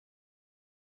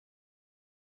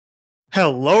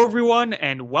Hello, everyone,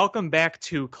 and welcome back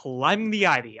to Climbing the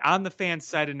Ivy on the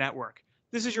Fansided Network.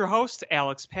 This is your host,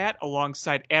 Alex Pat,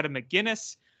 alongside Adam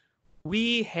McGinnis.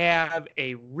 We have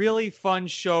a really fun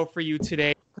show for you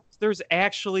today. There's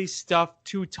actually stuff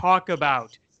to talk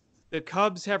about. The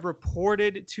Cubs have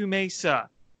reported to Mesa.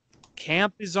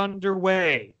 Camp is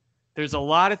underway. There's a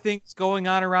lot of things going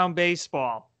on around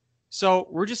baseball. So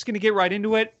we're just going to get right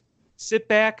into it. Sit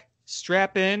back,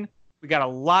 strap in. We got a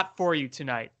lot for you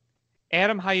tonight.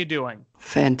 Adam, how you doing?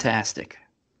 Fantastic.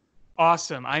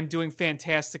 Awesome. I'm doing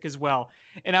fantastic as well.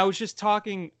 And I was just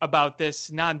talking about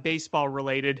this non-baseball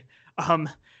related um,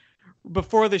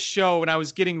 before the show. When I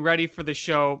was getting ready for the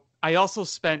show, I also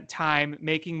spent time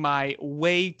making my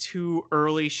way too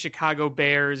early Chicago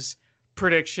Bears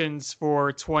predictions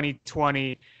for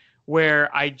 2020,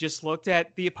 where I just looked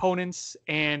at the opponents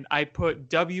and I put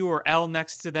W or L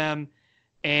next to them,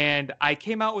 and I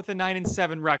came out with a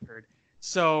 9-7 record.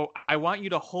 So I want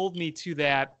you to hold me to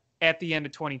that at the end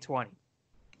of 2020.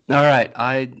 All right,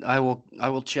 I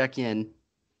will check in.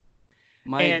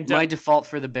 My default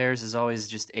for the Bears is always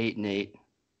just 8-8.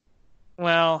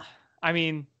 Well, I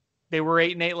mean, they were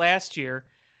 8-8 last year.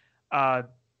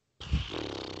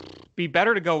 Be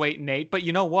better to go 8-8, but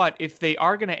you know what? If they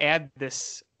are going to add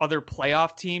this other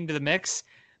playoff team to the mix,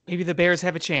 maybe the Bears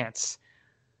have a chance.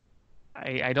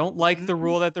 I don't like the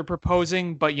rule that they're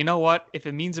proposing, but you know what? If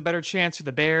it means a better chance for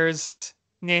the Bears,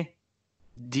 nah.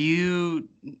 Do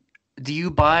you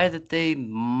buy that they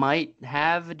might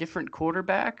have a different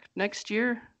quarterback next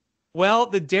year? Well,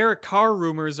 the Derek Carr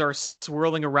rumors are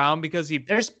swirling around because he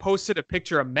posted a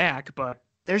picture of Mac, but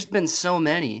There's been so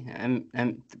many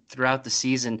throughout the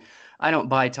season. I don't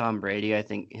buy Tom Brady. I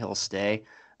think he'll stay.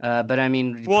 But I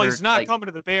mean, well, he's not coming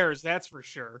to the Bears, that's for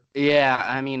sure. Yeah,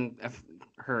 I mean, I've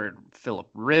heard Phillip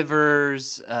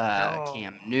Rivers,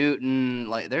 Cam Newton.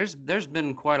 Like, there's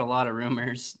been quite a lot of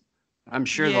rumors. I'm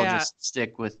sure they'll just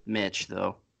stick with Mitch,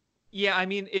 though. Yeah, I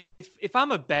mean, if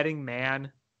I'm a betting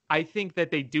man, I think that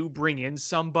they do bring in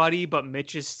somebody, but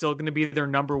Mitch is still going to be their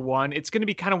number one. It's going to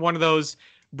be kind of one of those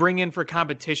bring in for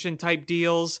competition type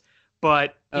deals.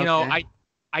 But, you know,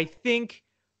 I think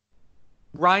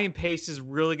Ryan Pace is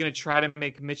really going to try to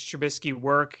make Mitch Trubisky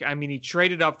work. I mean, he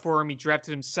traded up for him. He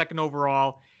drafted him second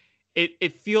overall.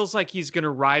 It feels like he's going to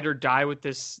ride or die with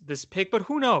this pick, but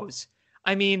who knows?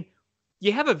 I mean,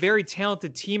 you have a very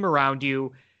talented team around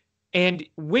you, and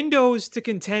windows to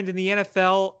contend in the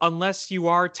NFL, unless you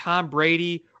are Tom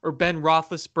Brady or Ben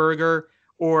Roethlisberger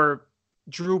or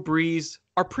Drew Brees,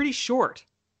 are pretty short.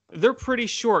 They're pretty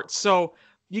short. So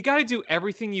you got to do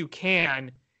everything you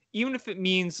can, even if it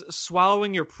means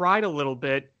swallowing your pride a little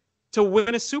bit, to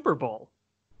win a Super Bowl.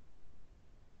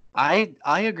 I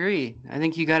agree. I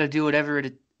think you got to do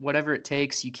whatever it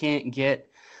takes. You can't get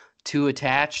too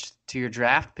attached to your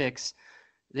draft picks.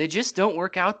 They just don't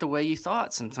work out the way you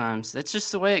thought sometimes. That's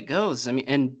just the way it goes. I mean,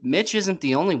 and Mitch isn't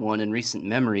the only one in recent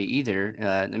memory either.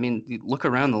 I mean, look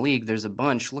around the league. There's a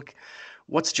bunch. Look,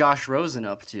 what's Josh Rosen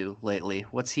up to lately?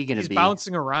 What's he going to be? He's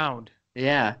bouncing around.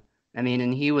 Yeah. I mean,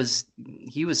 and he was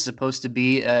supposed to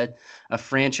be a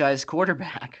franchise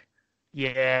quarterback.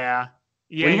 Yeah.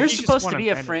 Yeah. When you're supposed to be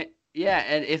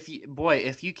and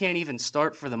if you can't even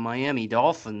start for the Miami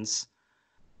Dolphins,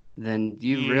 then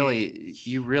you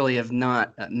really have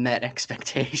not met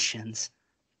expectations.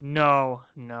 No,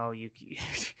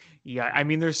 yeah. I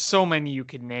mean, there's so many you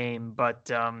could name,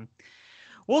 but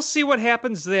we'll see what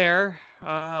happens there.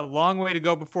 A long way to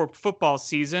go before football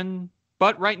season,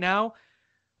 but right now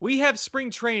we have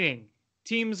spring training.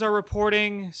 Teams are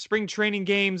reporting. Spring training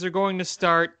games are going to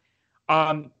start.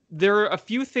 There are a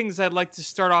few things I'd like to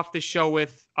start off the show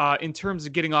with in terms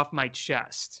of getting off my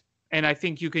chest. And I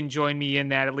think you can join me in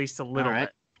that at least a little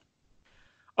bit.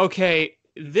 Okay,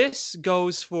 this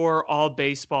goes for all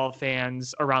baseball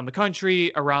fans around the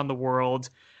country, around the world.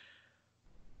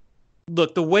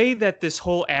 Look, the way that this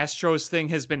whole Astros thing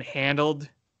has been handled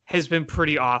has been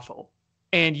pretty awful.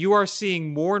 And you are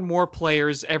seeing more and more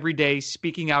players every day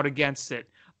speaking out against it.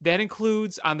 That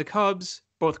includes, on the Cubs,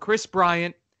 both Kris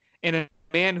Bryant and a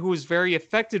man who is very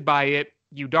affected by it,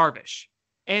 Yu Darvish.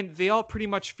 And they all pretty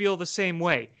much feel the same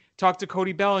way. Talk to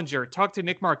Cody Bellinger. Talk to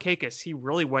Nick Markakis. He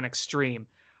really went extreme.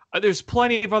 There's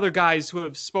plenty of other guys who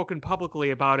have spoken publicly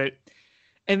about it.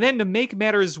 And then to make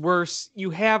matters worse,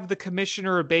 you have the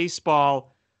commissioner of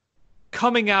baseball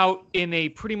coming out in a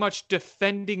pretty much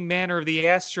defending manner of the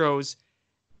Astros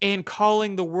and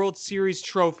calling the World Series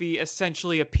trophy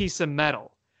essentially a piece of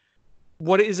metal.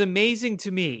 What is amazing to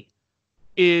me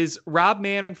is Rob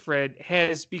Manfred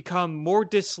has become more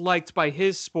disliked by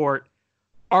his sport,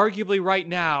 arguably right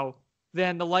now,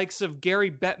 than the likes of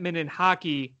Gary Bettman in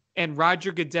hockey and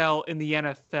Roger Goodell in the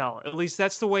NFL. At least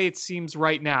that's the way it seems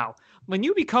right now. When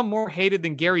you become more hated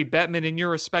than Gary Bettman in your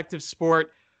respective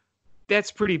sport,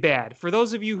 that's pretty bad. For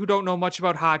those of you who don't know much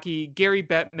about hockey, Gary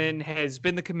Bettman has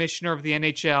been the commissioner of the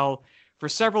NHL for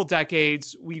several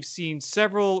decades. We've seen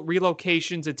several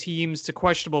relocations of teams to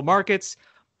questionable markets.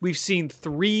 We've seen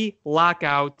 3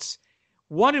 lockouts,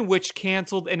 one in which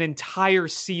canceled an entire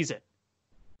season.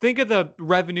 Think of the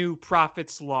revenue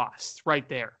profits lost right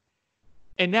there.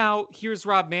 And now here's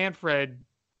Rob Manfred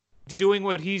doing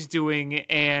what he's doing,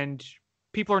 and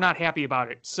people are not happy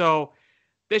about it. So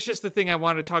that's just the thing I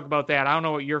wanted to talk about that. I don't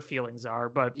know what your feelings are,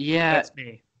 but Yeah, that's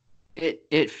me.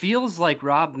 it feels like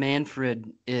Rob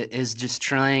Manfred is just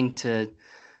trying to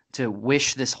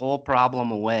wish this whole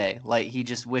problem away. Like he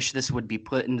just wished this would be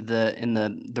put into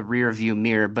the rear view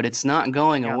mirror, but it's not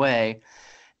going Yeah. away.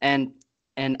 And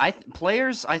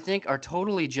players I think are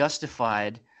totally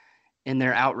justified in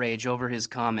their outrage over his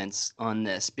comments on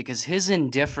this, because his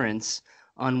indifference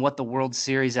on what the World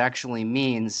Series actually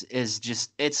means is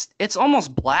just it's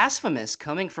almost blasphemous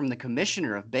coming from the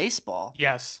commissioner of baseball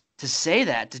Yes. to say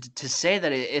that to say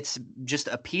that it's just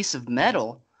a piece of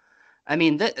metal. I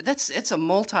mean it's a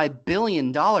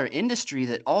multi-billion-dollar industry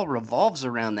that all revolves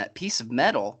around that piece of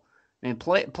metal. I mean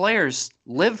players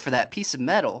live for that piece of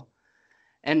metal.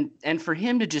 And for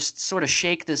him to just sort of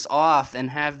shake this off and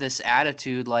have this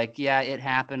attitude like, yeah, it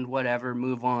happened, whatever,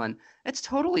 move on. It's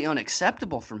totally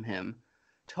unacceptable from him.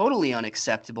 Totally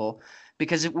unacceptable.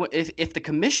 Because if the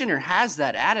commissioner has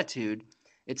that attitude,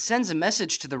 it sends a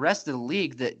message to the rest of the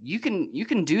league that you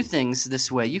can do things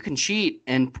this way. You can cheat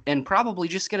and probably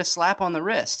just get a slap on the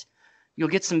wrist. You'll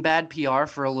get some bad PR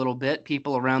for a little bit.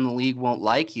 People around the league won't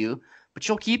like you, but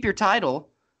you'll keep your title.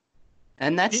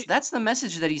 And that's the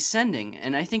message that he's sending.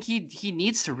 And I think he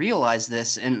needs to realize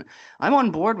this. And I'm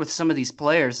on board with some of these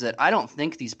players that I don't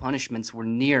think these punishments were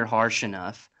near harsh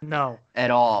enough. No. At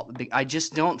all. I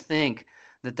just don't think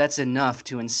that that's enough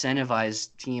to incentivize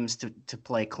teams to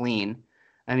play clean.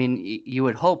 I mean, you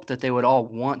would hope that they would all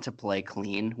want to play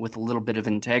clean with a little bit of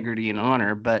integrity and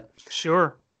honor, but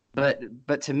Sure.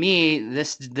 But to me,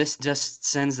 this just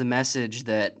sends the message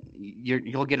that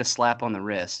you'll get a slap on the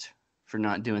wrist for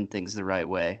not doing things the right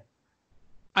way.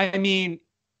 I mean,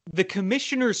 the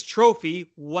Commissioner's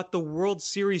Trophy, what the World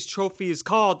Series trophy is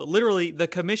called, literally the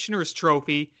Commissioner's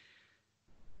Trophy,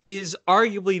 is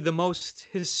arguably the most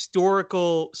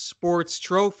historical sports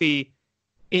trophy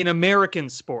in American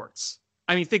sports.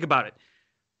 I mean, think about it.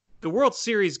 The World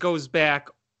Series goes back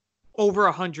over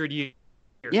 100 years.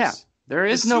 Yeah, there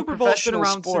is the no Super Bowl's been professional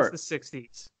around sport. since the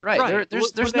 60s. Right.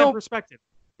 There's Put that no in perspective.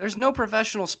 There's no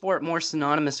professional sport more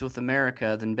synonymous with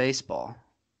America than baseball.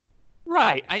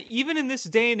 Right. Even in this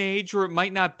day and age where it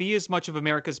might not be as much of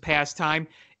America's pastime,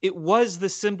 it was the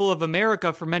symbol of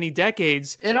America for many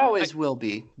decades. It always will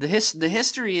be. The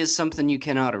history is something you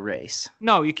cannot erase.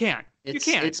 No, you can't. You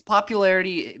can't. Its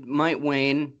popularity might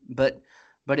wane, but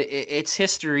its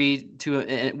history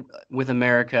with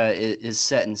America is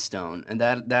set in stone, and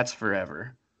that's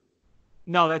forever.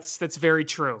 No, that's very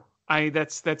true.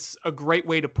 That's a great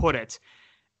way to put it.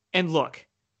 And look,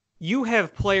 you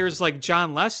have players like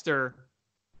John Lester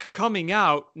coming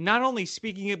out, not only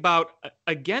speaking about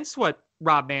against what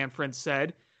Rob Manfred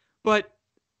said, but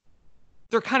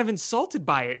they're kind of insulted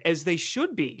by it, as they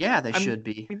should be. Yeah, they should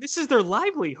be. I mean, this is their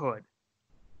livelihood.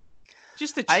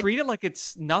 Just to treat it like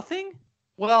it's nothing?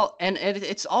 Well, and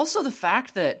it's also the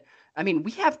fact that, I mean,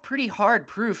 we have pretty hard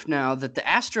proof now that the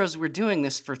Astros were doing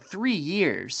this for 3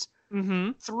 years.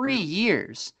 Mm-hmm. 3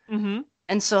 years. Mm-hmm.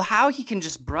 And so how he can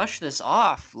just brush this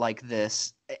off like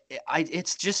this,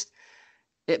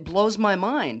 it blows my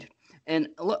mind. And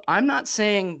look, I'm not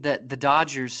saying that the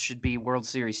Dodgers should be World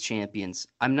Series champions.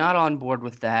 I'm not on board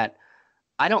with that.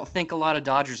 I don't think a lot of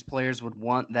Dodgers players would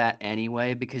want that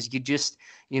anyway, because you just,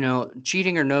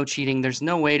 cheating or no cheating, there's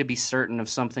no way to be certain of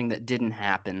something that didn't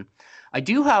happen. I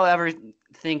do, however,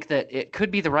 think that it could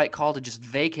be the right call to just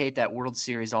vacate that World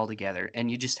Series altogether,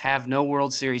 and you just have no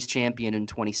World Series champion in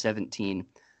 2017.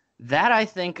 That I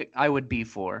think I would be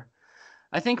for.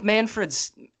 I think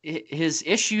Manfred's his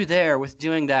issue there with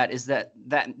doing that is that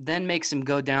then makes him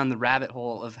go down the rabbit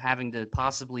hole of having to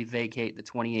possibly vacate the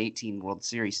 2018 World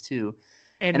Series too,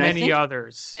 and many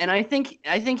others. And I think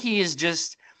he is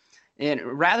just. And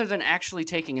rather than actually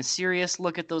taking a serious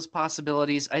look at those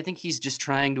possibilities, I think he's just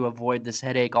trying to avoid this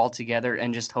headache altogether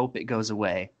and just hope it goes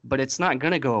away. But it's not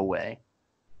going to go away.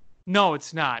 No,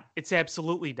 it's not. It's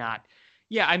absolutely not.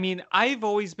 Yeah, I mean, I've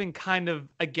always been kind of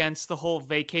against the whole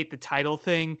vacate the title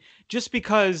thing, just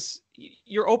because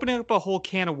you're opening up a whole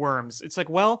can of worms. It's like,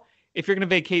 well, if you're going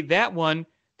to vacate that one,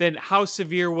 then how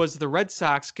severe was the Red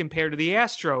Sox compared to the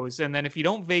Astros? And then if you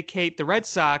don't vacate the Red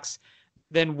Sox,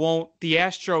 then won't the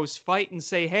Astros fight and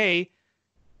say, hey,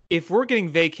 if we're getting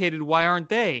vacated, why aren't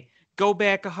they? Go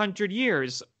back 100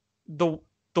 years. The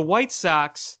White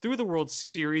Sox, through the World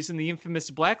Series and the infamous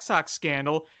Black Sox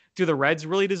scandal, do the Reds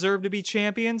really deserve to be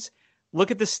champions?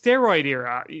 Look at the steroid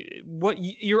era. What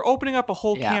you're opening up a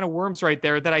whole can of worms right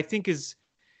there that I think is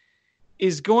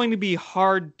going to be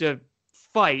hard to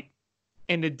fight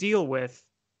and to deal with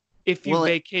if you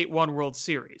vacate one World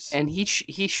Series. And he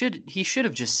should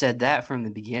have just said that from the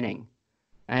beginning.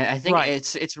 I think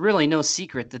it's really no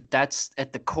secret that that's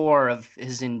at the core of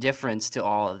his indifference to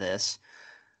all of this.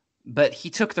 But he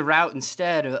took the route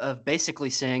instead of basically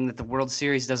saying that the World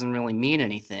Series doesn't really mean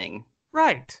anything.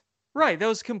 Right. That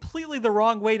was completely the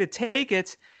wrong way to take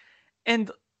it. And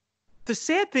the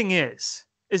sad thing is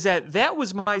that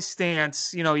was my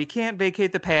stance. You know, you can't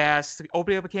vacate the past,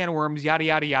 opening up a can of worms, yada,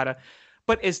 yada, yada.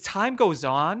 But as time goes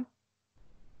on,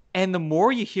 and the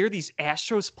more you hear these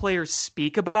Astros players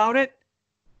speak about it,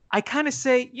 I kind of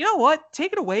say, you know what?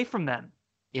 Take it away from them.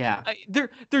 Yeah.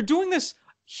 They're doing this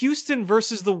Houston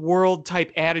versus the world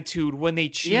type attitude when they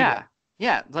cheat.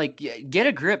 Yeah. Like, get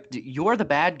a grip. You're the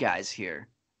bad guys here.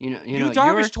 You know,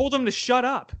 Darvish told them to shut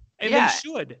up, and they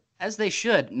should. As they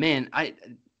should. Man,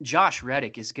 Josh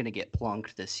Reddick is going to get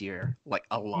plunked this year, like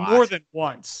a lot. More than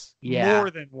once. Yeah. More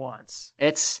than once.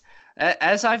 It's,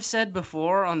 as I've said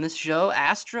before on this show,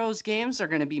 Astros games are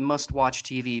going to be must-watch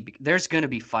TV. There's going to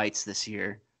be fights this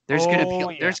year. There's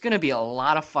going to be a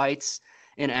lot of fights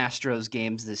in Astros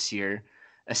games this year,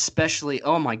 especially,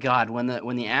 oh my God, when the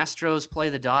Astros play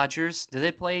the Dodgers. Do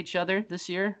they play each other this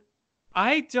year?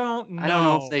 I don't know. I don't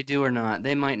know if they do or not.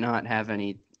 They might not have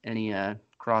any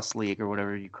cross league or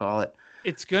whatever you call it.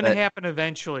 It's going to happen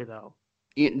eventually, though.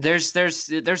 There's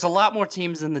a lot more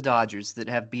teams than the Dodgers that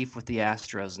have beef with the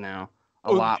Astros now.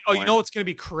 A lot more. You know what's going to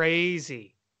be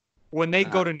crazy? When they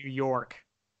go to New York.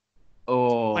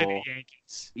 Oh. Play the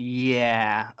Yankees.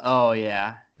 Yeah. Oh,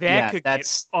 yeah. That could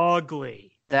get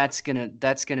ugly. That's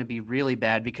gonna be really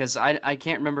bad because I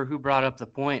can't remember who brought up the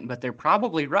point, but they're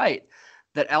probably right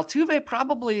that Altuve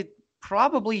probably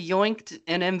yoinked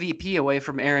an MVP away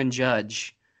from Aaron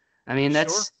Judge. I mean,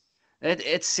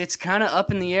 it's kind of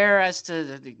up in the air as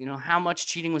to how much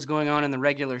cheating was going on in the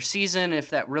regular season, if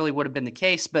that really would have been the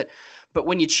case. But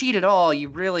when you cheat at all,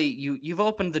 you've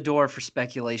opened the door for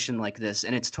speculation like this,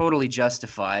 and it's totally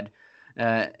justified.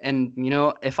 And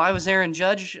if I was Aaron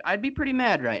Judge, I'd be pretty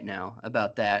mad right now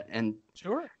about that. And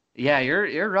sure, yeah,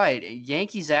 you're right.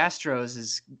 Yankees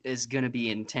Astros is going to be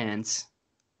intense.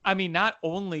 I mean, not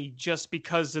only just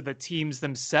because of the teams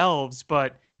themselves,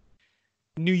 but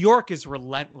New York is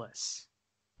relentless.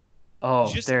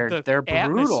 Oh, they're brutal.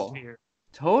 Atmosphere.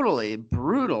 Totally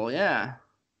brutal, yeah.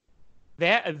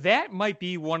 That might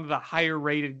be one of the higher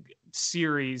rated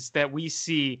series that we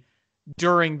see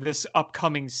during this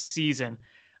upcoming season.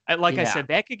 I said,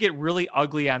 that could get really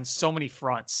ugly on so many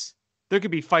fronts. There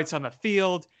could be fights on the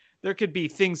field. There could be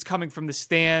things coming from the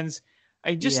stands.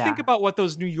 Think about what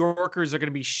those New Yorkers are going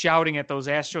to be shouting at those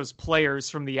Astros players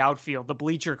from the outfield, the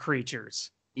bleacher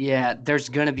creatures. Yeah, there's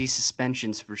going to be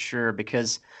suspensions for sure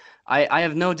because I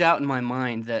have no doubt in my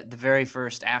mind that the very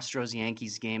first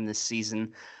Astros-Yankees game this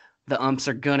season, the umps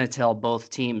are going to tell both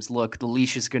teams, look, the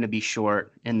leash is going to be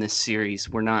short in this series.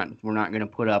 We're not going to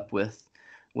put up with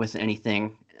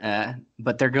anything,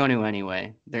 but they're going to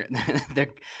anyway.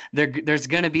 There's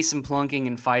going to be some plunking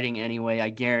and fighting anyway. I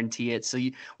guarantee it. So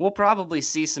we'll probably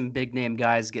see some big name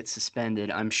guys get suspended.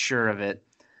 I'm sure of it.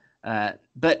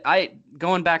 But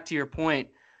going back to your point,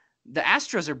 the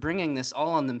Astros are bringing this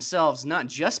all on themselves, not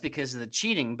just because of the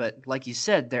cheating, but like you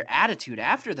said, their attitude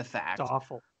after the fact. It's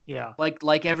awful. Yeah.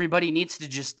 Like everybody needs to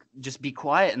just be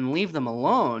quiet and leave them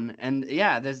alone. And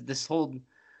yeah, there's this whole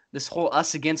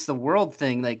us against the world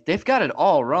thing. Like they've got it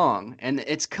all wrong, and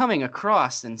it's coming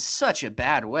across in such a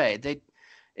bad way.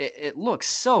 It looks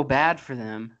so bad for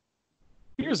them.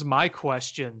 Here's my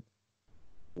question.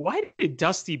 Why did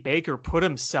Dusty Baker put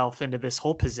himself into this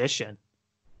whole position?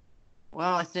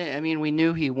 Well, we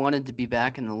knew he wanted to be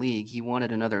back in the league. He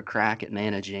wanted another crack at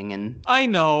managing, and I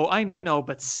know,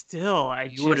 but still,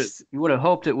 you would have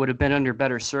hoped it would have been under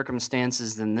better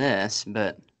circumstances than this,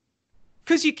 but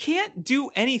because you can't do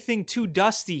anything to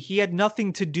Dusty. He had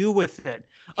nothing to do with it.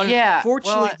 Yeah.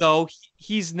 Unfortunately, though,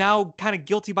 he's now kind of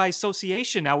guilty by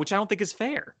association now, which I don't think is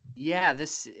fair. Yeah,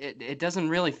 it doesn't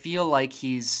really feel like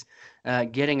he's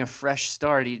getting a fresh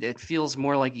start. It feels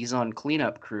more like he's on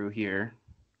cleanup crew here.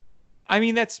 I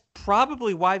mean, that's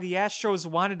probably why the Astros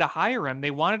wanted to hire him.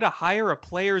 They wanted to hire a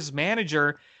player's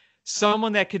manager,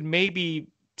 someone that could maybe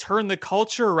turn the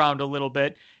culture around a little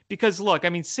bit. Because look, I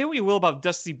mean, say what you will about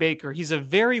Dusty Baker, he's a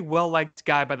very well-liked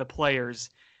guy by the players.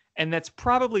 And that's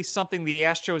probably something the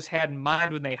Astros had in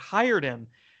mind when they hired him.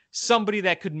 Somebody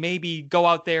that could maybe go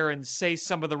out there and say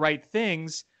some of the right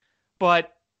things.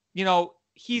 But,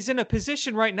 he's in a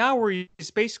position right now where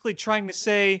he's basically trying to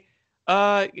say,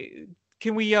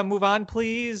 can we move on,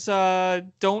 please?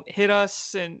 Don't hit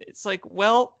us. And it's like,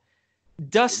 well,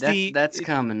 Dusty. That's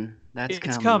coming.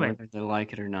 It's coming, whether they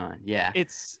like it or not. Yeah.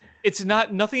 It's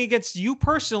not nothing against you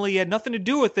personally. It had nothing to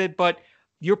do with it, but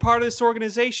you're part of this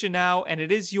organization now, and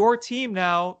it is your team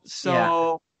now. So,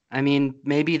 yeah. I mean,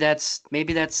 maybe that's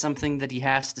something that he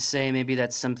has to say. Maybe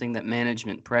that's something that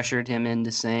management pressured him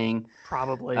into saying.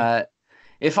 Probably.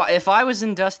 If I was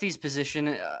in Dusty's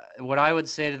position, what I would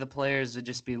say to the players would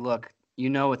just be, look,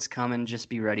 it's coming. Just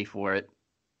be ready for it.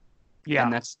 Yeah.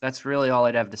 And that's really all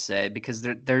I'd have to say, because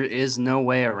there is no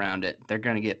way around it. They're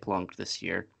going to get plunked this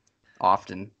year,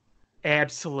 often.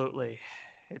 Absolutely.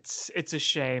 It's a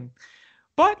shame.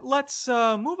 But let's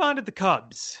move on to the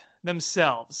Cubs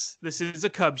themselves. This is a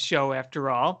Cubs show after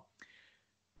all.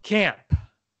 Camp,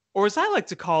 or as I like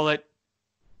to call it,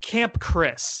 Camp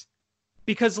Kris.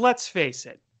 Because let's face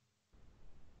it,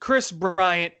 Kris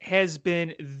Bryant has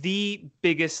been the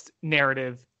biggest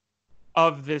narrative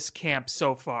of this camp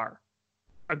so far.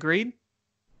 Agreed?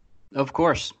 Of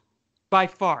course. By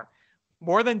far.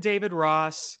 More than David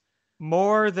Ross,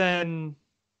 more than...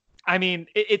 I mean,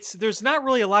 there's not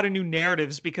really a lot of new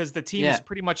narratives because the team is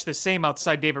pretty much the same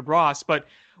outside David Ross, but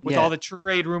with all the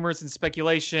trade rumors and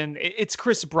speculation, it's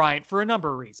Kris Bryant for a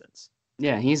number of reasons.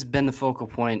 Yeah, he's been the focal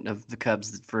point of the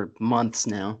Cubs for months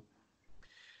now.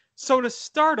 So to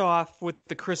start off with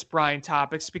the Kris Bryant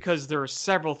topics, because there are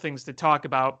several things to talk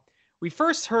about, we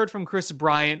first heard from Kris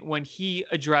Bryant when he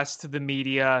addressed to the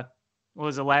media,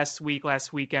 was it last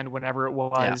weekend, whenever it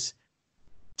was.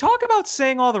 Yeah. Talk about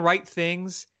saying all the right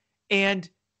things. And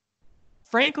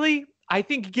frankly, I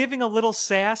think giving a little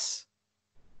sass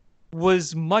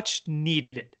was much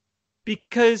needed,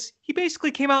 because he basically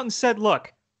came out and said,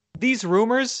 look, these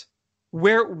rumors,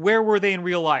 where were they in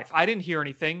real life? I didn't hear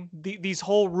anything. These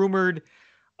whole rumored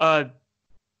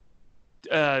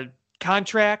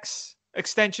contracts,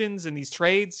 extensions, and these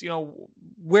trades,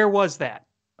 where was that?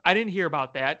 I didn't hear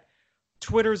about that.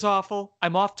 Twitter's awful.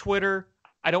 I'm off Twitter.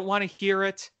 I don't want to hear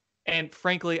it. And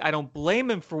frankly, I don't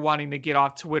blame him for wanting to get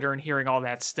off Twitter and hearing all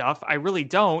that stuff. I really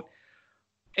don't.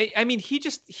 I mean,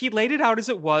 he laid it out as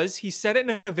it was. He said it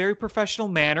in a very professional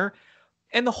manner.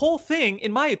 And the whole thing,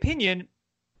 in my opinion,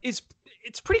 it's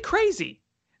pretty crazy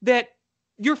that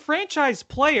your franchise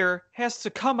player has to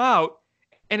come out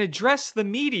and address the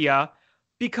media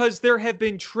because there have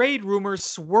been trade rumors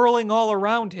swirling all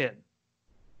around him.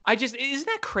 Isn't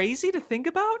that crazy to think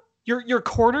about? Your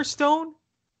cornerstone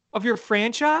of your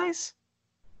franchise?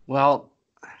 Well,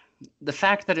 the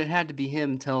fact that it had to be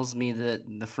him tells me that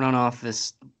the front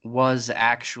office was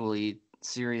actually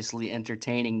seriously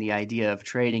entertaining the idea of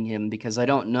trading him, because I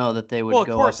don't know that they would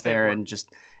go up there and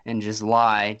just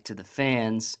lie to the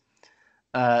fans.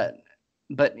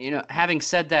 But having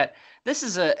said that,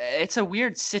 it's a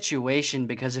weird situation,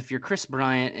 because if you're Kris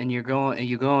Bryant and you go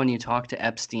and you talk to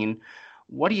Epstein,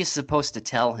 what are you supposed to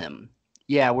tell him?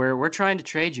 Yeah, we're trying to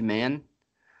trade you, man.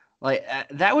 Like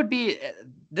that would be.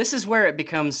 This is where it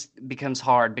becomes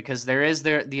hard, because there is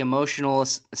the emotional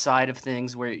side of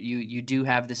things where you do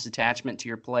have this attachment to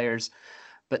your players,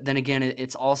 but then again,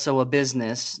 it's also a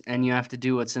business, and you have to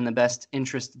do what's in the best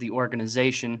interest of the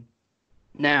organization.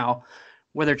 Now,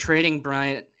 whether trading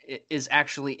Bryant is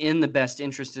actually in the best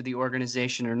interest of the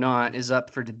organization or not is up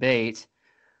for debate.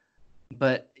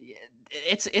 But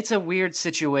it's a weird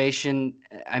situation.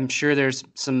 I'm sure there's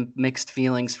some mixed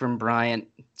feelings from Bryant,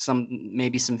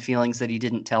 maybe some feelings that he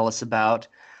didn't tell us about.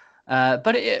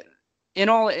 But it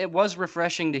was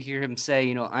refreshing to hear him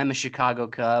say, I'm a Chicago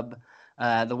Cub.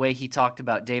 The way he talked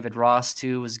about David Ross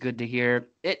too was good to hear.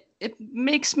 It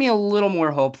makes me a little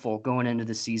more hopeful going into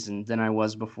the season than I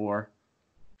was before.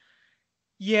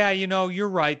 Yeah, you're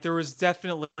right. There was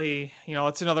definitely,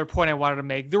 it's another point I wanted to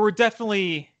make. There were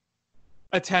definitely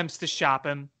attempts to shop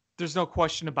him. There's no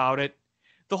question about it.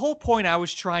 The whole point I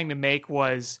was trying to make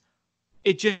was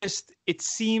it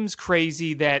seems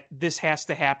crazy that this has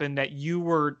to happen, that you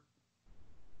were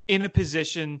in a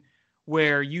position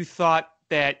where you thought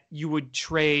that you would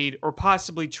trade or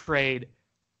possibly trade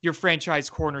your franchise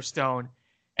cornerstone,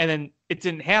 and then it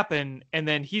didn't happen, and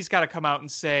then he's got to come out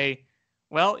and say,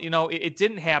 well, it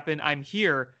didn't happen. I'm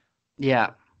here.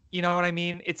 Yeah. You know what I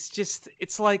mean?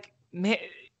 It's like, man,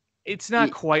 it's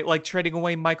not quite like trading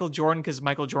away Michael Jordan, because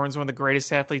Michael Jordan's one of the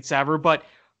greatest athletes ever, but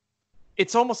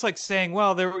it's almost like saying,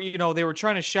 well, they were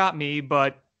trying to shop me,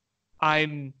 but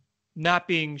I'm not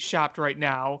being shopped right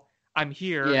now. I'm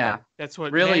here. Yeah, That's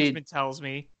what really, management tells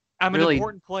me. I'm an really,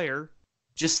 important player.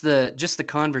 just the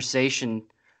conversation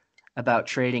about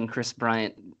trading Kris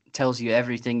Bryant tells you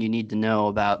everything you need to know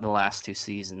about the last 2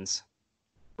 seasons.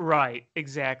 Right,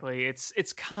 exactly.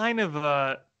 It's kind of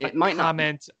a It might not,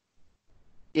 comment.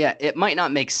 yeah, it might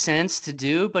not make sense to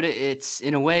do, but it's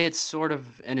in a way, it's sort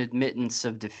of an admittance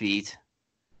of defeat.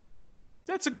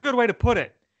 That's a good way to put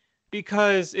it.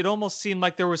 Because it almost seemed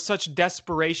like there was such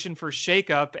desperation for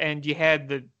shakeup, and you had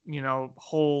the,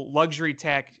 whole luxury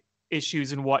tax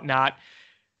issues and whatnot,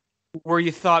 where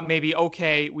you thought maybe,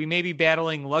 okay, we may be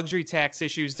battling luxury tax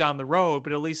issues down the road,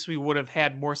 but at least we would have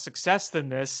had more success than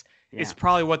this. It's Yeah.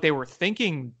 probably what they were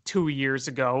thinking 2 years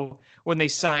ago when they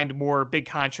signed more big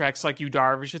contracts like you,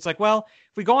 Darvish. It's like, well,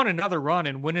 if we go on another run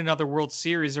and win another World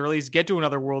Series, or at least get to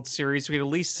another World Series, we could at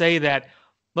least say that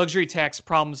luxury tax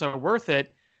problems are worth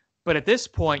it. But at this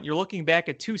point, you're looking back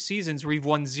at 2 seasons where you've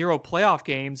won 0 playoff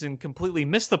games and completely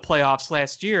missed the playoffs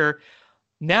last year.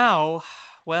 Now,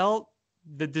 well,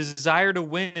 the desire to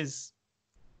win is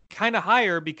kind of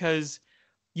higher because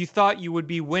you thought you would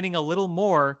be winning a little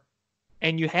more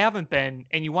and you haven't been,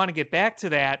 and you want to get back to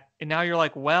that. And now you're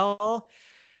like, well,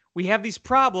 we have these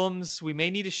problems. We may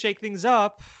need to shake things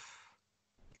up.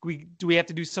 Do we have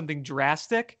to do something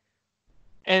drastic?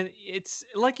 And it's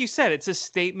like you said, it's a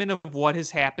statement of what has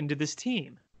happened to this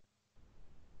team.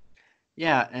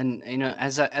 Yeah, and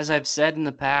as I've said in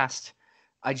the past,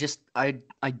 I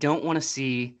don't want to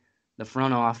see the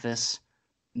front office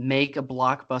make a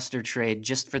blockbuster trade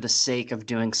just for the sake of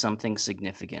doing something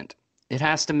significant. It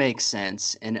has to make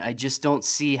sense, and I just don't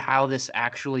see how this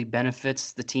actually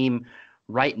benefits the team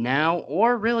right now,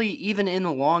 or really even in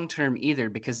the long term either.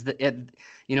 Because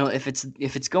if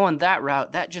it's going that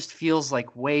route, that just feels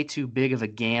like way too big of a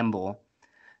gamble.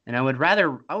 And I would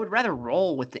rather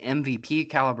roll with the MVP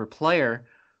caliber player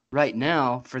right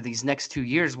now for these next 2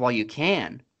 years while you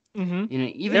can. Mm-hmm.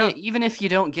 Even Yeah. even if you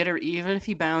don't get it, even if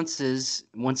he bounces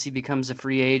once he becomes a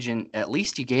free agent, at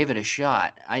least you gave it a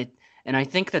shot. I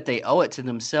think that they owe it to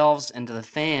themselves and to the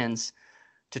fans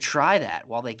to try that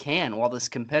while they can, while this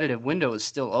competitive window is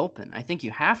still open. I think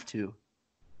you have to.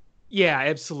 Yeah,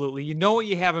 absolutely. You know what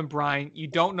you have in Bryant. You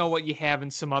don't know what you have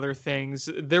in some other things.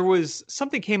 There was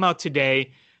something came out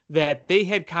today that they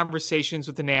had conversations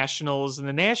with the Nationals, and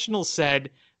the Nationals said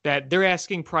that their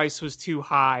asking price was too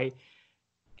high.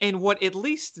 And what at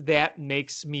least that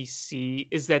makes me see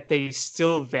is that they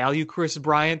still value Kris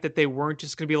Bryant, that they weren't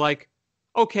just going to be like,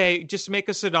 okay, just make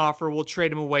us an offer. We'll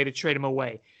trade him away to trade him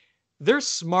away. They're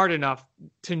smart enough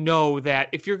to know that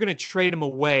if you're going to trade him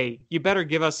away, you better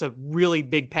give us a really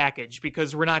big package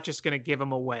because we're not just going to give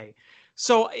him away.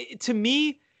 So to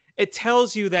me, it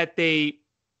tells you that they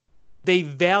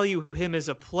value him as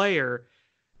a player.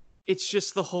 It's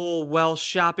just the whole, well,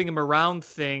 shopping him around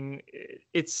thing.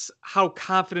 It's how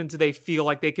confident do they feel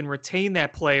like they can retain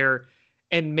that player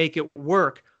and make it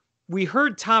work. We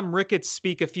heard Tom Ricketts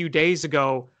speak a few days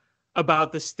ago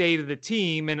about the state of the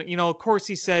team. And, of course,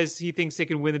 he says he thinks they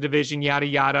can win the division, yada,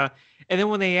 yada. And then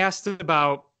when they asked him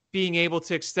about being able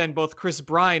to extend both Kris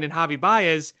Bryant and Javi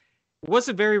Baez, it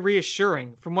wasn't very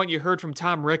reassuring from what you heard from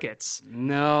Tom Ricketts.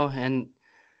 No, and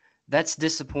that's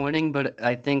disappointing, but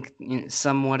I think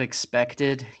somewhat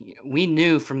expected. We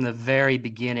knew from the very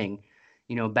beginning,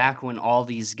 back when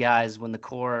when the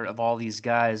core of all these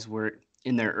guys were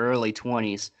in their early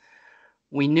 20s,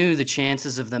 we knew the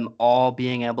chances of them all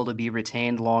being able to be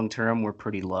retained long term were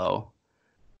pretty low.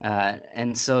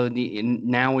 And so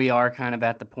now we are kind of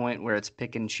at the point where it's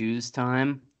pick and choose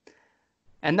time.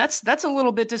 And that's a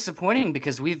little bit disappointing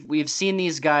because we've seen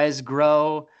these guys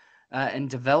grow and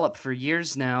develop for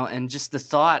years now, and just the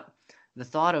thought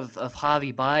of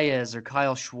Javi Baez or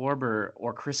Kyle Schwarber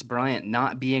or Kris Bryant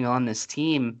not being on this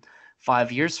team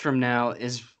 5 years from now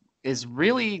is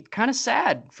really kind of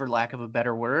sad, for lack of a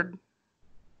better word.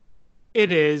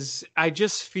 It is. I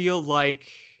just feel like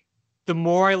the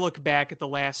more I look back at the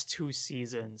last 2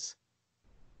 seasons,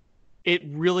 it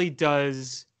really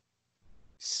does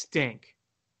stink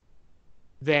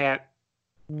that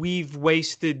we've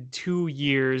wasted 2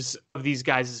 years of these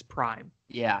guys' prime.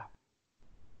 Yeah,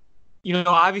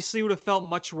 Obviously it would have felt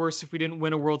much worse if we didn't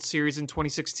win a World Series in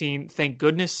 2016. Thank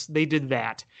goodness they did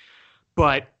that.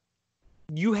 But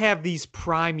you have these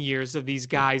prime years of these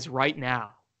guys right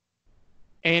now.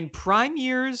 And prime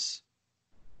years,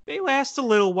 they last a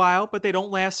little while, but they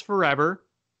don't last forever,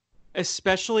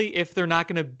 especially if they're not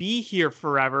going to be here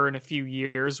forever in a few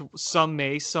years. Some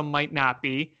may, some might not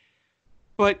be.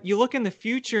 But you look in the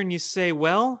future and you say,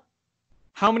 well,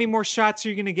 How many more shots are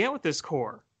you going to get with this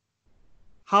core?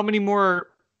 How many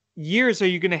more years are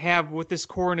you going to have with this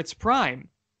core in its prime?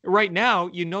 Right now,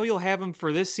 you'll have him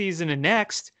for this season and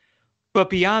next, but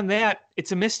beyond that,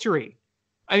 it's a mystery.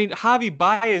 I mean, Javi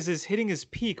Baez is hitting his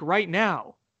peak right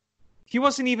now. He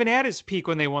wasn't even at his peak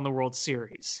when they won the World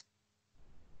Series.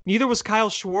 Neither was Kyle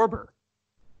Schwarber.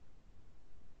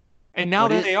 And now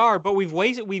that they are, but we've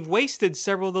wasted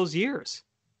several of those years.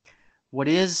 What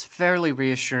is fairly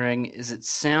reassuring is it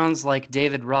sounds like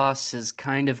David Ross has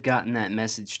kind of gotten that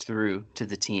message through to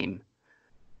the team.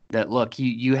 That look,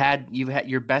 you had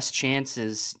your best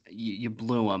chances, you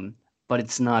blew them, but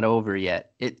it's not over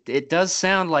yet. It does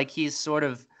sound like he's sort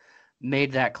of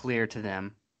made that clear to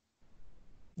them.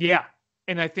 Yeah,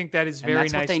 and I think that is very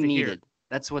nice to hear.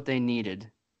 That's what they needed.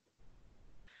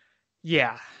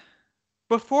 Yeah.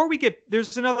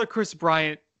 There's another Kris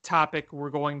Bryant topic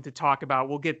we're going to talk about.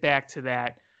 We'll get back to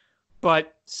that.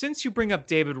 But since you bring up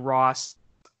David Ross,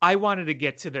 I wanted to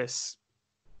get to this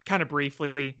kind of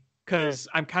briefly because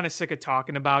I'm kind of sick of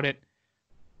talking about it.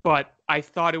 But I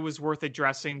thought it was worth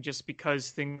addressing just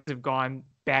because things have gone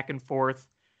back and forth.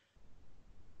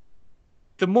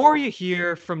 The more you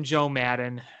hear from Joe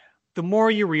Maddon, the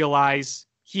more you realize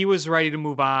he was ready to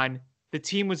move on. The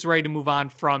team was ready to move on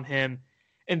from him,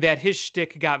 and that his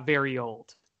shtick got very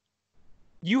old.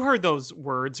 You heard those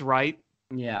words, right?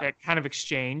 Yeah. That kind of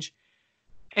exchange.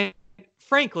 And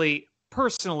frankly,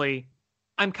 personally,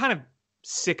 I'm kind of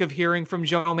sick of hearing from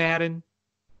Joe Maddon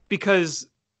because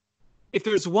if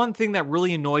there's one thing that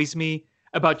really annoys me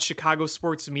about Chicago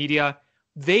sports media,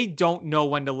 they don't know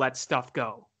when to let stuff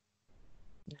go.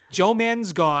 Joe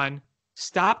Maddon's gone.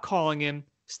 Stop calling him.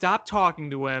 Stop talking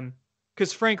to him.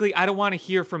 Because frankly, I don't want to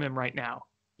hear from him right now.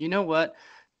 You know what?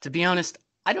 To be honest,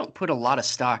 I don't put a lot of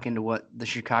stock into what the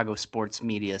Chicago sports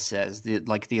media says. The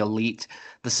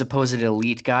supposed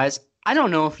elite guys. I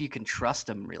don't know if you can trust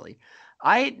them really.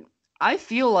 I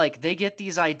feel like they get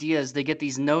these ideas, they get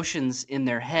these notions in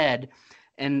their head,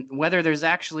 and whether there's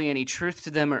actually any truth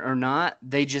to them or not,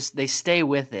 they stay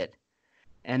with it.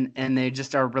 And they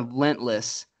just are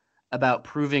relentless about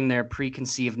proving their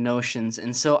preconceived notions.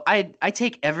 And so I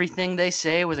take everything they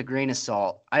say with a grain of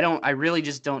salt. I really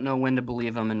just don't know when to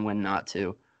believe them and when not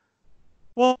to.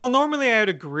 Well, normally I would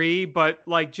agree, but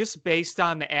just based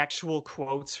on the actual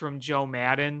quotes from Joe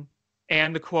Maddon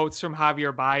and the quotes from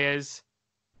Javier Baez,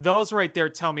 those right there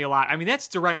tell me a lot. I mean, that's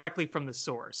directly from the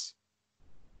source.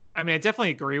 I mean, I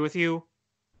definitely agree with you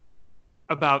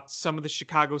about some of the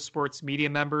Chicago sports media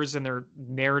members and their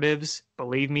narratives.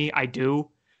 Believe me, I do.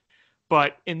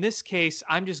 But in this case,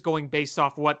 I'm just going based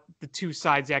off what the two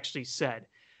sides actually said.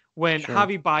 When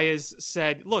Javi Baez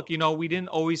said, look, we didn't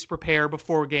always prepare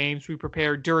before games. We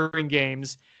prepared during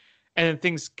games. And then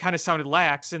things kind of sounded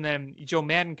lax. And then Joe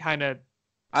Maddon kind of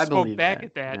spoke back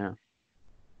at that. Yeah.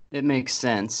 It makes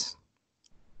sense.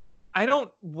 I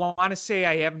don't want to say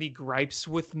I have any gripes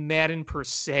with Maddon per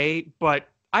se, but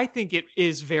I think it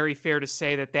is very fair to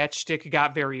say that shtick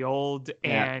got very old,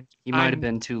 and he might have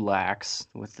been too lax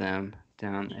with them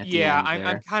down at the end there.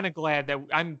 I'm kind of glad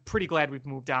I'm pretty glad we've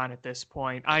moved on at this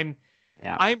point. I'm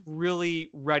really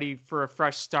ready for a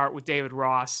fresh start with David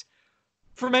Ross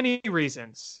for many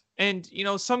reasons. And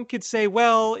some could say,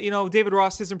 well, David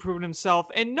Ross hasn't proven himself,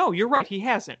 and no, you're right, he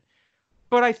hasn't.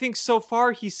 But I think so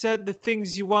far he said the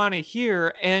things you want to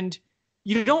hear, and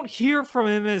you don't hear from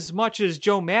him as much as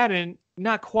Joe Maddon.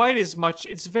 Not quite as much.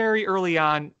 It's very early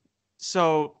on,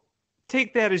 so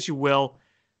take that as you will.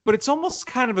 But it's almost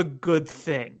kind of a good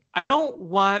thing. I don't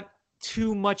want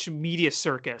too much media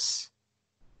circus.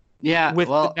 With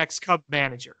the next Cub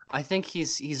manager. I think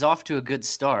he's off to a good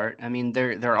start. I mean,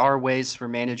 there are ways for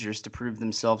managers to prove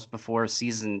themselves before a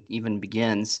season even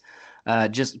begins.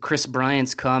 Just Kris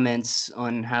Bryant's comments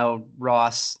on how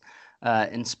Ross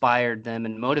inspired them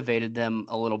and motivated them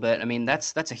a little bit. I mean,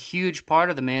 that's a huge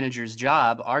part of the manager's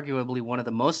job, arguably one of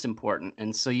the most important.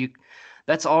 And so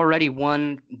that's already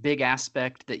one big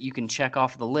aspect that you can check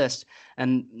off the list.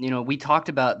 And, we talked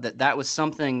about that was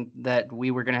something that we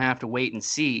were going to have to wait and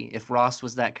see if Ross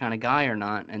was that kind of guy or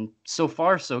not. And so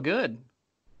far, so good.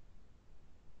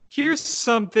 Here's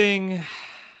something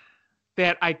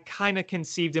that I kind of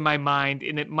conceived in my mind,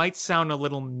 and it might sound a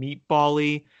little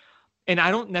meatball-y, and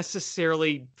I don't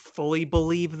necessarily fully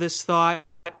believe this thought,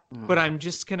 but I'm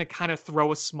just going to kind of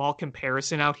throw a small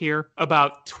comparison out here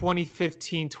about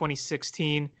 2015,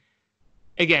 2016.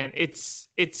 Again, it's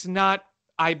not,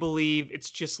 I believe, it's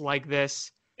just like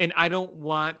this. And I don't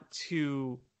want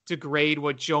to degrade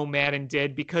what Joe Maddon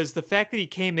did, because the fact that he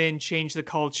came in, changed the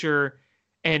culture,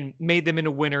 and made them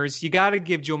into winners, you got to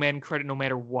give Joe Maddon credit no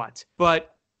matter what.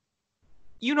 But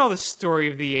you know the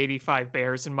story of the 85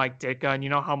 Bears and Mike Ditka, and you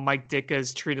know how Mike Ditka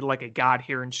is treated like a god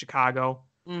here in Chicago.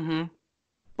 Mm-hmm.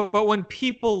 But when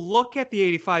people look at the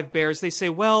 85 Bears, they say,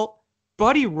 well,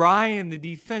 Buddy Ryan, the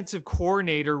defensive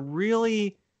coordinator,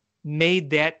 really made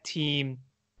that team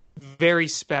very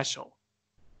special.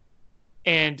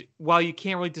 And while you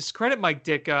can't really discredit Mike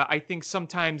Ditka, I think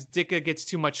sometimes Ditka gets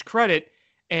too much credit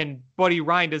and Buddy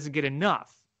Ryan doesn't get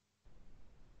enough.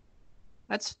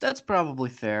 That's probably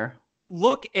fair.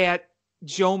 Look at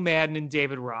Joe Madden and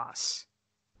David Ross.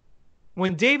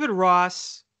 When David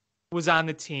Ross was on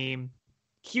the team,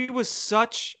 he was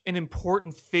such an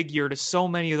important figure to so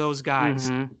many of those guys.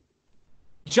 Mm-hmm.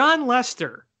 John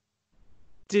Lester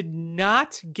did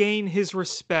not gain his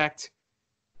respect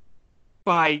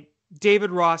by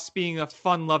David Ross being a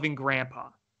fun-loving grandpa.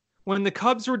 When the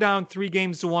Cubs were down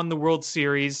 3-1 the World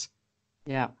Series,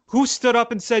 yeah, who stood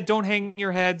up and said, "Don't hang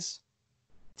your heads"?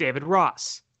 David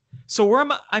Ross. So where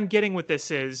I'm getting with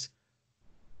this is,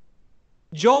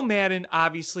 Joe Madden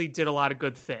obviously did a lot of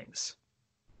good things,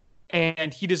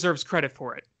 and he deserves credit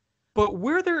for it. But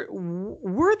were there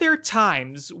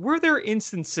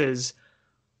instances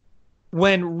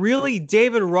when really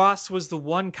David Ross was the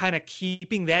one kind of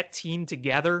keeping that team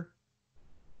together?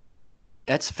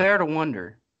 That's fair to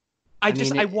wonder. I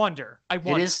wonder.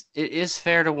 It is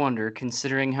fair to wonder,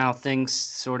 considering how things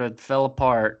sort of fell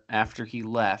apart after he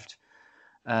left.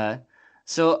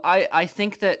 So I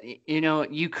think that,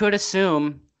 you could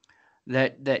assume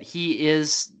that he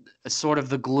is sort of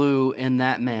the glue in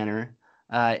that manner,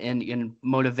 in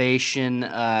motivation,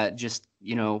 just,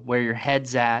 where your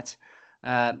head's at.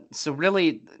 So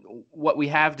really what we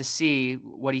have to see,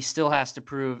 what he still has to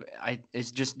prove,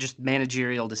 is just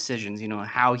managerial decisions,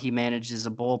 how he manages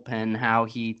a bullpen, how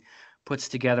he puts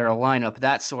together a lineup,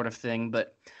 that sort of thing.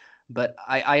 But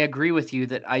I agree with you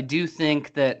that I do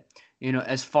think that,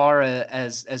 as far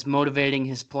as motivating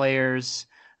his players,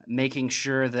 making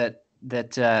sure that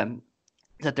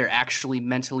they're actually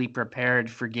mentally prepared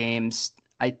for games,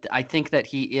 I think that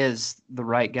he is the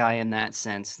right guy in that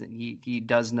sense, that he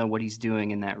does know what he's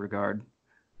doing in that regard.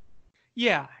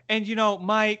 Yeah, and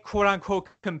my quote-unquote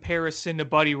comparison to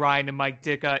Buddy Ryan and Mike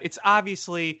Ditka, it's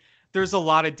obviously there's a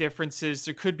lot of differences.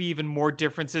 There could be even more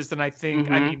differences than I think.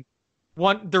 Mm-hmm. I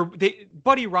mean,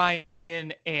 Buddy Ryan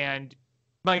and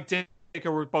Mike Ditka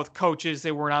were both coaches.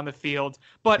 They weren't on the field.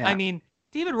 But, Yeah. I mean,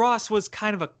 David Ross was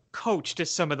kind of a coach to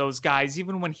some of those guys,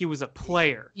 even when he was a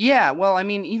player. Yeah, well, I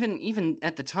mean, even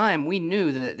at the time, we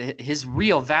knew that his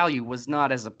real value was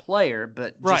not as a player,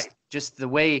 but just the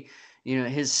way,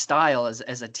 his style as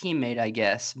a teammate, I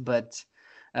guess. But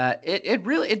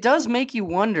it does make you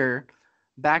wonder,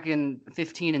 back in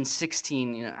 15 and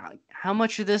 16, how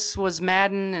much of this was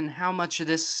Madden and how much of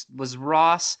this was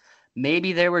Ross.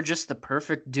 Maybe they were just the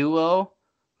perfect duo.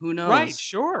 Who knows? Right,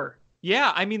 sure.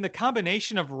 Yeah, I mean, the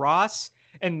combination of Ross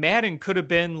and Madden could have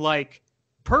been like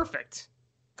perfect.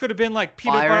 Could have been like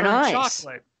peanut butter and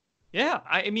chocolate. Yeah,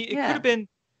 I mean, it could have been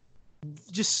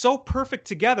just so perfect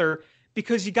together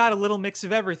because you got a little mix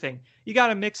of everything. You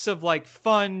got a mix of like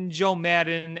fun Joe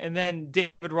Madden, and then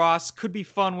David Ross could be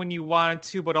fun when you wanted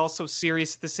to, but also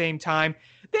serious at the same time.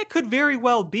 That could very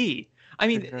well be. I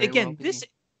mean, again,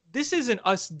 this isn't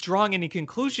us drawing any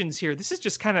conclusions here. This is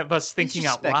just kind of us thinking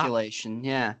out loud. Speculation,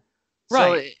 yeah.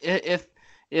 Right. So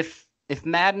if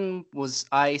Madden was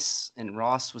ice and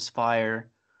Ross was fire,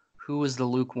 who was the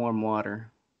lukewarm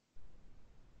water?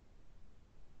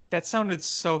 That sounded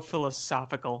so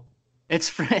philosophical.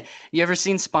 You ever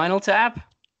seen Spinal Tap?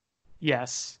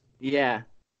 Yes. Yeah.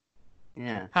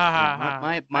 Yeah.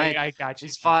 I got you.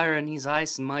 He's fire and he's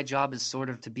ice, and my job is sort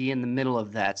of to be in the middle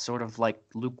of that, sort of like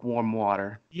lukewarm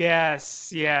water.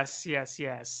 Yes.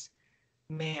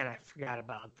 Man, I forgot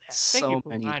about that. So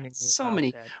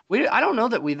many. I don't know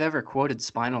that we've ever quoted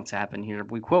Spinal Tap in here.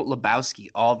 We quote Lebowski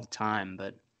all the time,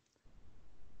 but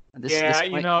this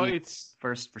might be it's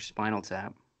first for Spinal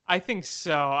Tap. I think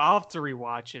so. I'll have to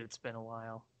rewatch it. It's been a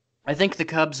while. I think the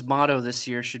Cubs' motto this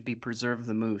year should be "Preserve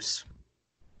the Moose."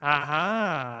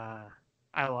 Aha!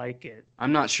 I like it.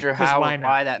 I'm not sure how or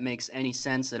why that makes any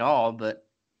sense at all, but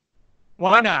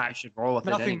why not? I should roll with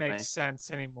it anyway. Nothing makes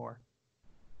sense anymore.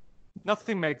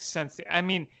 Nothing makes sense. I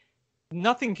mean,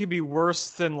 nothing could be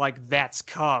worse than like "That's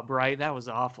Cub," right? That was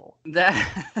awful.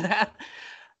 That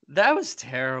was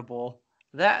terrible.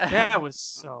 That was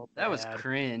so bad. That was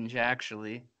cringe,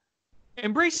 actually.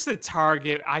 Embrace the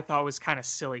Target, I thought was kind of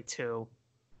silly too.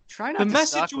 Try Not the to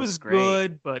message Suck was great.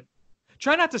 Good, but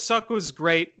Try Not to Suck was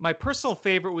great. My personal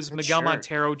favorite was Miguel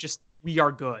Montero. Just "We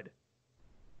are good.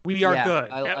 We are good."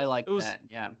 I like that.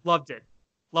 Yeah, loved it.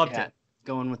 Loved it.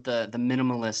 Going with the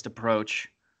minimalist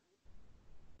approach.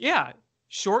 Yeah,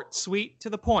 Short, sweet, to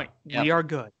the point. Yep. We are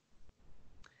good.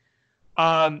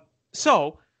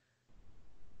 So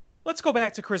let's go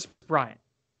back to Kris Bryant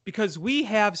because we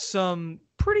have some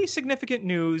pretty significant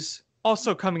news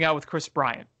also coming out with Kris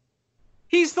Bryant.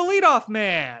 He's the leadoff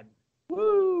man.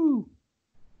 Woo!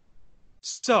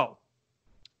 So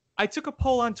I took a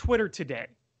poll on Twitter today.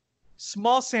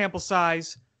 Small sample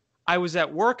size. I was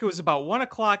at work. It was about 1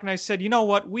 o'clock, and I said, you know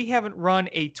what? We haven't run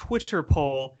a Twitter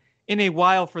poll in a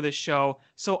while for this show,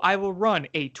 so I will run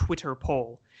a Twitter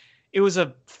poll. It was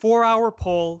a 4-hour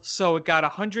poll, so it got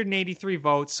 183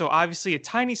 votes, so obviously a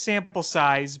tiny sample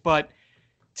size, but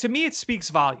to me it speaks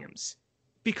volumes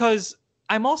because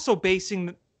I'm also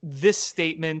basing this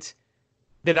statement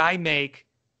that I make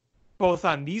both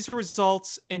on these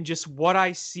results and just what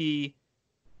I see,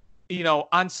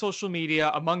 on social media,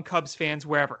 among Cubs fans,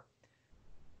 wherever.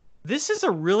 This is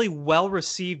a really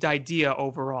well-received idea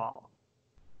overall.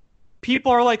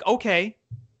 People are like, okay,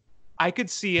 I could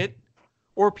see it.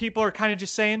 Or people are kind of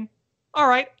just saying, all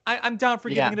right, I'm down for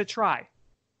giving it a try.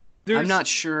 I'm not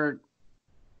sure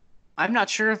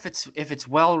if it's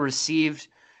well received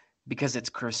because it's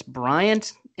Kris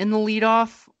Bryant in the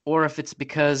leadoff, or if it's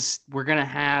because we're going to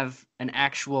have an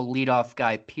actual leadoff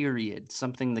guy, period,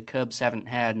 something the Cubs haven't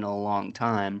had in a long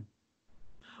time.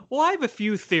 Well, I have a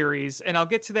few theories, and I'll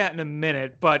get to that in a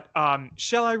minute, but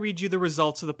shall I read you the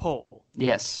results of the poll?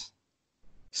 Yes.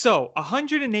 So,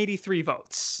 183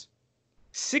 votes.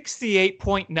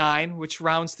 68.9, which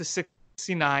rounds to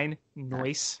 69,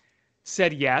 nice,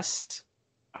 said yes,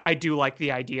 I do like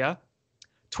the idea.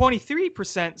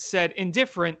 23% said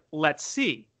indifferent, let's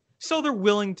see. So they're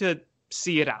willing to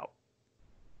see it out.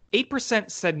 8%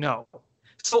 said no.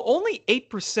 So only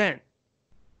 8%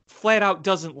 flat out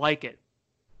doesn't like it.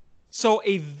 So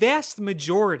a vast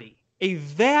majority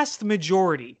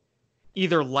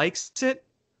either likes it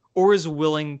or is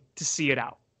willing to see it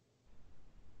out.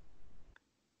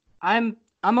 I'm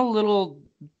a little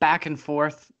back and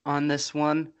forth on this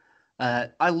one.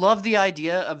 I love the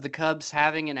idea of the Cubs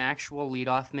having an actual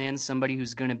leadoff man, somebody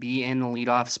who's going to be in the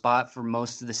leadoff spot for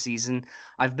most of the season.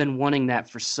 I've been wanting that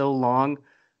for so long.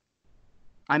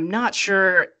 I'm not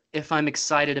sure if I'm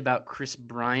excited about Kris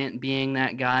Bryant being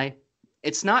that guy.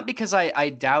 It's not because I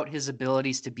doubt his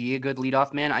abilities to be a good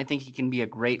leadoff man. I think he can be a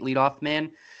great leadoff man.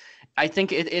 I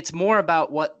think it's more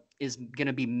about what is going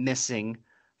to be missing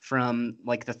from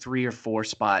like the 3 or 4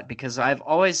 spot, because I've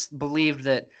always believed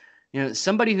that,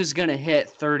 somebody who's going to hit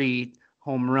 30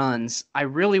 home runs, I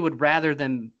really would rather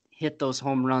them hit those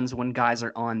home runs when guys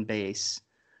are on base.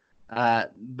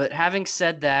 But having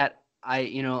said that, I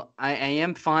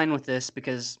am fine with this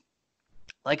because,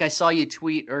 like I saw you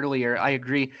tweet earlier, I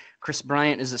agree. Kris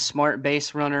Bryant is a smart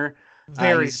base runner.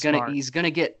 Very smart. He's gonna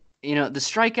get. The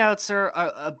strikeouts are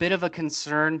a bit of a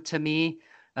concern to me.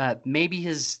 Maybe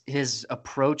his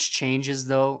approach changes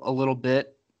though a little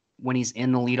bit when he's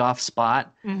in the leadoff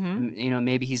spot. Mm-hmm.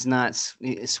 Maybe he's not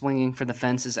swinging for the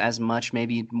fences as much.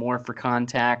 Maybe more for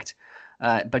contact.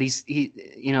 But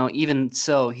even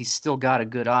so, he's still got a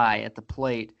good eye at the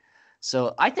plate.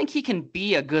 So I think he can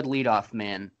be a good leadoff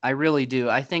man. I really do.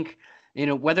 I think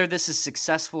whether this is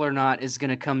successful or not is going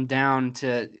to come down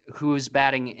to who's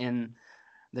batting in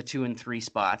the 2 and 3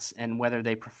 spots and whether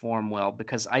they perform well,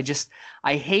 because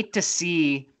I hate to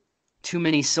see too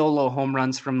many solo home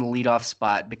runs from the leadoff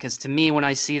spot, because to me, when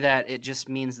I see that, it just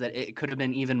means that it could have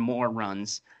been even more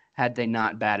runs had they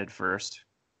not batted first.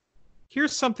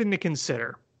 Here's something to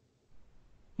consider.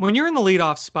 When you're in the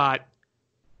leadoff spot,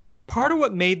 part of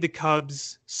what made the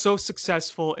Cubs so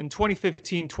successful in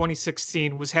 2015,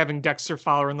 2016 was having Dexter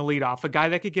Fowler in the leadoff, a guy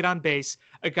that could get on base,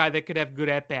 a guy that could have good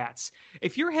at-bats.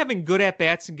 If you're having good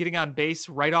at-bats and getting on base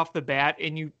right off the bat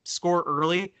and you score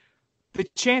early, the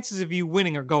chances of you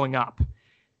winning are going up.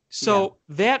 So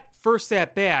that first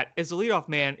at-bat as a leadoff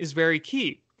man is very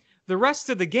key. The rest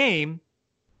of the game,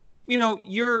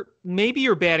 you're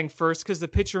batting first because the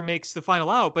pitcher makes the final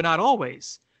out, but not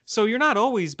always. So you're not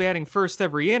always batting first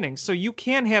every inning. So you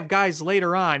can have guys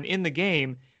later on in the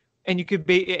game, and you could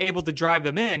be able to drive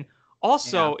them in.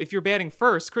 Also, if you're batting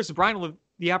first, Kris Bryant will have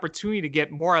the opportunity to get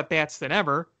more at-bats than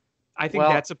ever. I think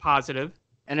that's a positive.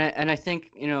 And I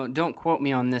think, don't quote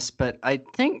me on this, but I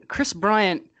think Kris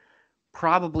Bryant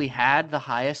probably had the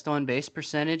highest on-base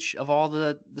percentage of all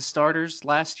the starters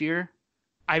last year.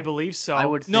 I believe so. I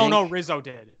would think. No, Rizzo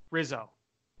did. Rizzo.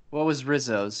 What was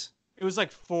Rizzo's? It was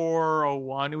like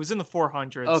 401. It was in the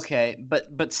 400s. Okay,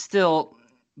 but still,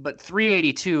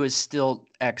 382 is still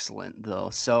excellent though.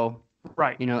 So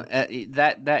right,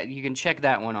 that you can check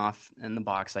that one off in the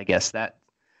box, I guess. That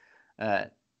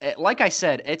like I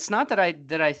said, it's not that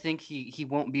I think he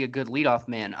won't be a good leadoff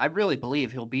man. I really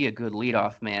believe he'll be a good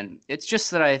leadoff man. It's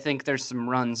just that I think there's some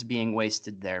runs being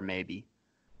wasted there, maybe.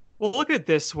 Well, look at it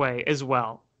this way as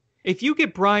well. If you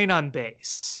get Bryant on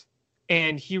base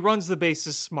and he runs the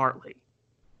bases smartly,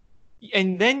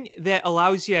 and then that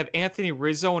allows you to have Anthony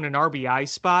Rizzo in an RBI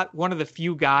spot, one of the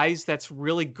few guys that's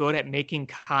really good at making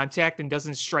contact and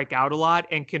doesn't strike out a lot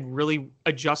and can really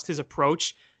adjust his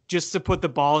approach just to put the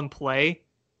ball in play.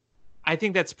 I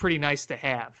think that's pretty nice to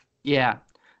have. Yeah.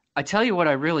 I tell you what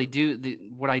I really do,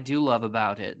 what I do love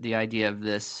about it, the idea of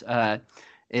this,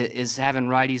 is having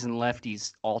righties and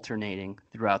lefties alternating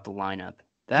throughout the lineup.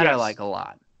 That I Yes. like a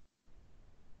lot.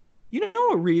 You know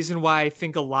a reason why I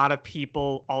think a lot of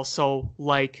people also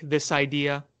like this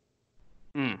idea?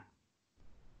 Hmm.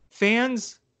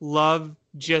 Fans love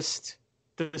just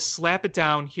the slap it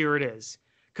down, here it is.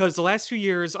 Because the last few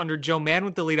years under Joe Madden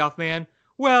with the leadoff man,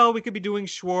 well, we could be doing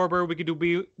Schwarber, we could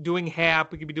be doing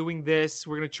Hap, we could be doing this,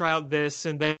 we're going to try out this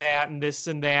and that and this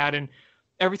and that, and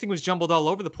everything was jumbled all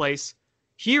over the place.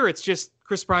 Here it's just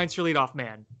Kris Bryant's your leadoff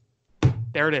man.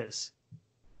 There it is.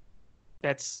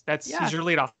 That's Yeah. he's your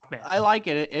leadoff man. I like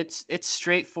it. It's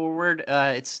straightforward.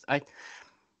 I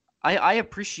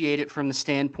appreciate it from the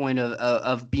standpoint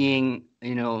of being,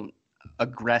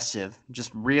 aggressive,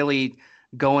 just really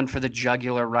going for the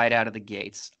jugular right out of the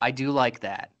gates. I do like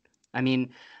that. I mean,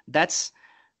 that's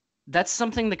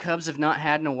something the Cubs have not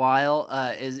had in a while.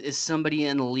 Is somebody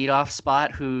in the leadoff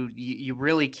spot who you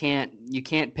really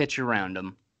can't pitch around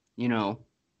them.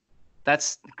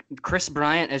 That's Kris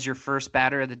Bryant as your first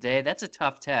batter of the day. That's a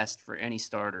tough test for any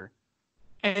starter.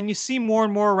 And you see more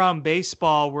and more around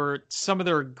baseball where some of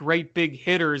their great big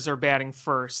hitters are batting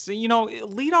first.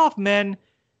 Leadoff men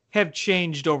have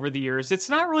changed over the years. It's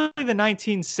not really the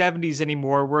 1970s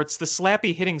anymore where it's the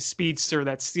slappy hitting speedster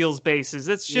that steals bases.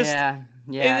 It's just yeah.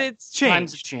 it's changed.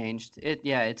 Times have changed.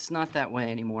 It's not that way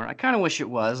anymore. I kind of wish it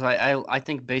was. I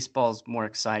think baseball's more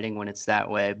exciting when it's that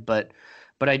way, but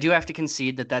I do have to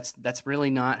concede that that's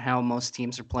really not how most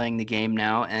teams are playing the game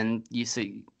now, and you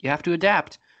have to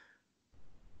adapt.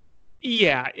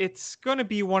 Yeah, it's going to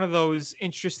be one of those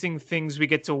interesting things we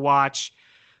get to watch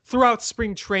throughout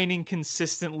spring training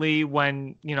consistently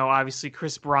when, obviously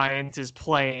Kris Bryant is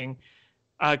playing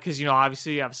because,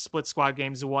 obviously you have split squad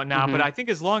games and whatnot. Mhm. But I think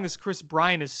as long as Kris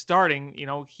Bryant is starting,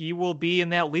 he will be in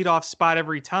that leadoff spot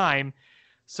every time.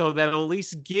 So that'll at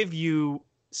least give you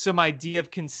some idea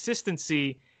of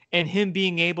consistency and him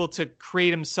being able to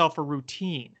create himself a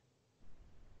routine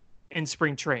in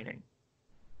spring training.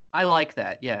 I like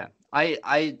that. Yeah.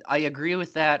 I agree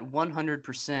with that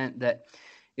 100% that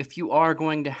if you are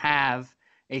going to have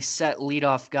a set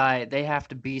leadoff guy, they have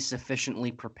to be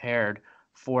sufficiently prepared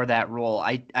for that role.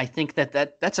 I think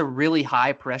that's a really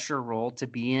high pressure role to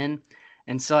be in.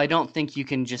 And so I don't think you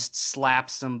can just slap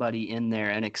somebody in there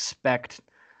and expect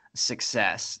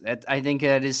success. I think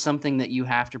that is something that you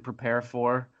have to prepare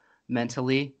for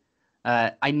mentally.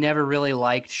 I never really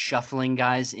liked shuffling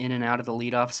guys in and out of the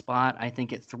leadoff spot. I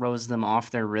think it throws them off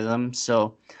their rhythm.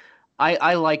 So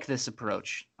I like this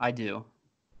approach. I do.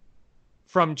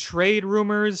 From trade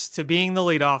rumors to being the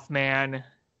leadoff man,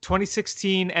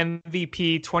 2016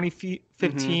 MVP,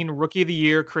 2015 Rookie of the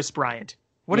Year, Kris Bryant.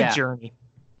 What a journey.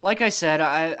 Like I said,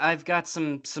 I've got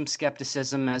some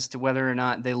skepticism as to whether or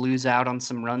not they lose out on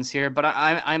some runs here, but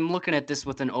I'm looking at this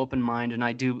with an open mind, and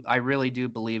I really do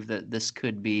believe that this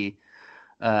could be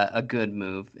a good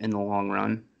move in the long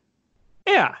run.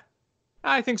 Yeah,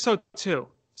 I think so too.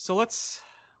 So let's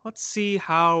see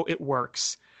how it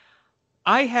works.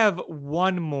 I have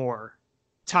one more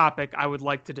topic I would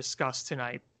like to discuss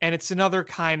tonight, and it's another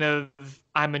kind of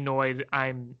I'm annoyed,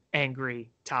 I'm angry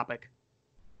topic.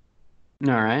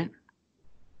 All right.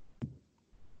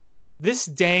 This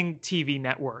dang TV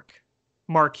network,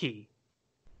 Marquee,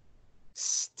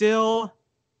 still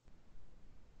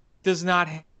does not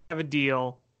have a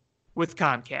deal with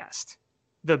Comcast,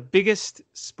 the biggest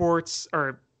sports,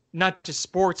 or not just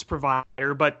sports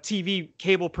provider, but TV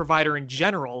cable provider in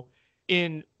general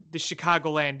in the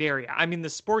Chicagoland area. I mean, the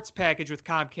sports package with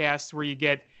Comcast where you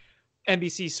get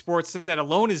NBC Sports, that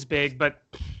alone is big, but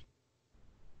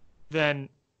then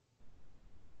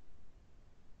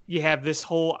you have this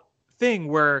whole thing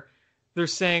where they're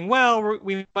saying, well,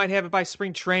 we might have it by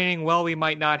spring training. Well, we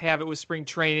might not have it with spring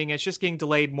training. It's just getting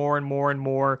delayed more and more and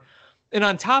more. And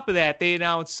on top of that, they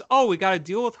announce, oh, we got to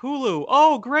deal with Hulu.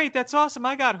 Oh, great. That's awesome.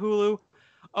 I got Hulu.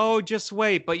 Oh, just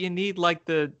wait. But you need like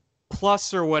the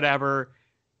Plus or whatever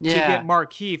to get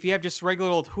Marquee. If you have just regular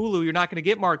old Hulu, you're not going to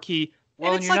get Marquee.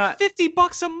 Well, and it's like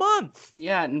 $50 a month.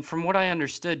 Yeah, and from what I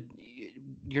understood,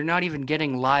 you're not even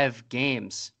getting live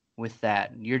games with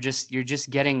that. You're just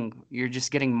getting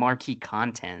marquee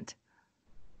content.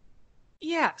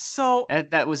 Yeah, so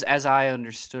That was as I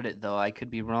understood it, though. I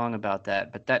could be wrong about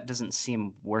that, but that doesn't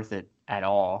seem worth it at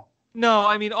all. no,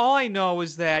 I mean, all I know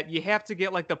is that you have to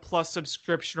get like the plus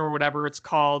subscription or whatever it's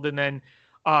called, and then,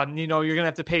 you're gonna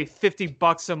have to pay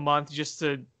 $50 a month just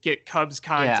to get Cubs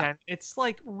Yeah, content. It's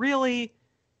like really,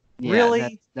 yeah, that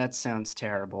really. that sounds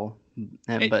terrible.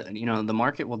 It, But the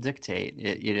market will dictate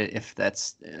if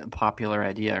that's a popular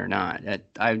idea or not.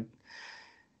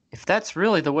 If that's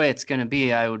really the way it's going to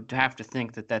be, I would have to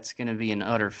think that that's going to be an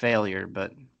utter failure.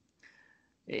 But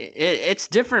it's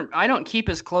different. I don't keep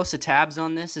as close a tabs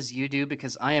on this as you do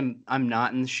because I'm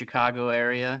not in the Chicago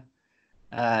area.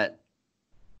 Uh,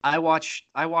 I watch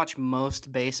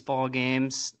most baseball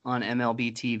games on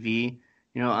MLB TV.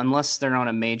 Unless they're on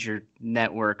a major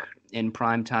network in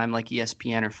prime time like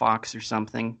ESPN or Fox or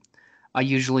something. I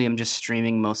usually am just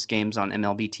streaming most games on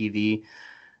MLB TV.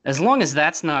 As long as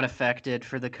that's not affected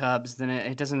for the Cubs, then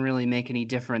it doesn't really make any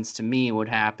difference to me what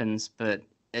happens. But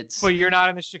but it's you're not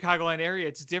in the Chicagoland area.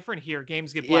 It's different here.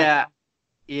 Games get blacked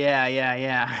yeah, out.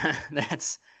 yeah.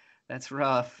 That's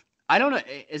rough. I don't know.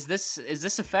 Is this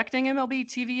affecting MLB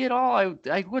TV at all?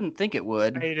 I wouldn't think it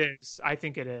would. It is. I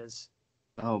think it is.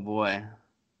 Oh boy.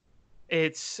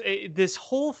 This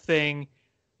whole thing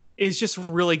is just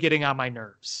really getting on my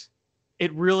nerves.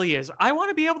 It really is. I want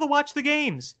to be able to watch the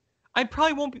games. I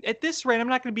probably won't be, at this rate. I'm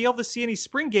not going to be able to see any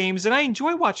spring games, and I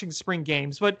enjoy watching spring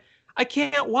games, but I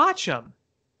can't watch them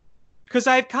because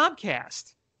I have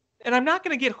Comcast, and I'm not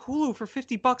going to get Hulu for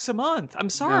 $50 a month. I'm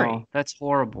sorry. No, that's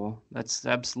horrible. That's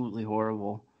absolutely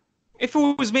horrible. If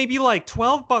it was maybe like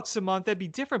 $12 a month, that'd be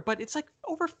different. But it's like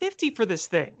over 50 for this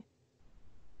thing.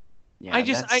 Yeah,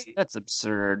 that's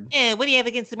absurd. What do you have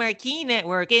against the Marquee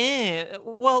Network?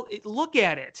 Well, look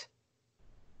at it.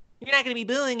 You're not going to be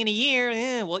billing in a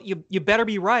year. Well, you better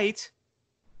be right.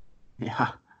 Yeah.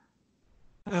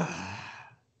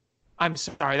 I'm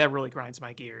sorry, that really grinds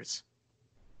my gears.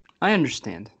 I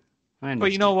understand.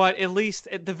 But you know what?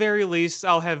 At the very least,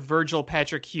 I'll have Virgil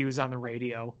Patrick Hughes on the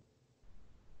radio.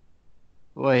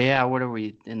 Well, yeah, what are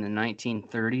we, in the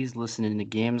 1930s listening to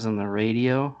games on the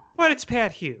radio? But it's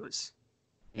Pat Hughes.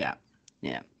 Yeah.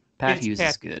 Pat It's Hughes Pat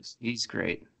is good. Hughes. He's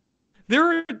great.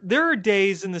 There are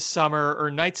days in the summer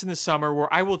or nights in the summer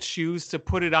where I will choose to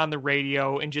put it on the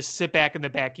radio and just sit back in the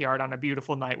backyard on a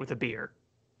beautiful night with a beer.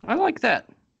 I like that.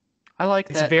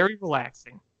 It's very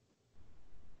relaxing.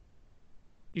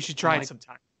 You should try it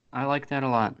sometime. I like that a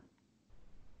lot.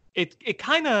 It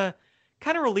kind of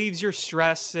relieves your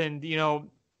stress, and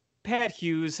Pat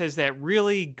Hughes has that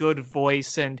really good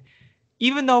voice, and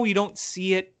even though you don't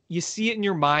see it, you see it in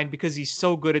your mind because he's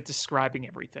so good at describing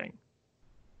everything.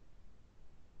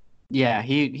 Yeah,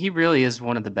 he really is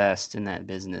one of the best in that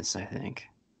business, I think.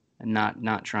 And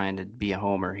not trying to be a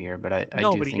homer here, but I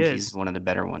do think he's one of the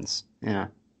better ones. Yeah.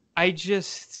 I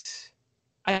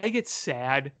get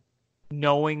sad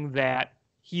knowing that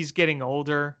he's getting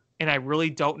older, and I really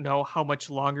don't know how much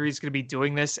longer he's going to be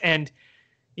doing this. And,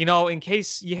 in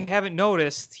case you haven't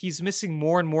noticed, he's missing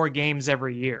more and more games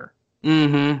every year.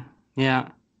 Mm-hmm. Yeah.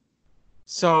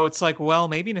 So it's like, well,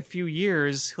 maybe in a few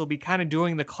years, he'll be kind of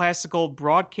doing the classical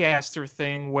broadcaster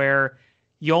thing where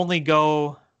you only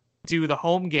go do the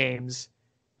home games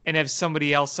and have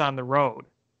somebody else on the road.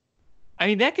 I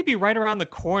mean, that could be right around the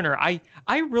corner. I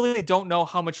really don't know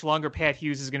how much longer Pat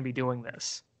Hughes is going to be doing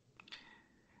this.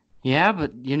 Yeah,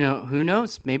 but, who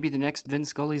knows? Maybe the next Vin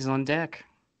Scully's on deck.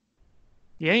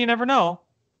 Yeah, you never know.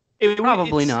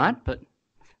 Probably not,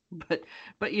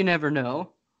 but you never know.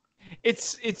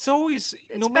 It's always,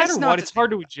 no matter what, it's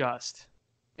hard to adjust.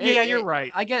 Yeah, you're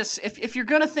right. I guess if you're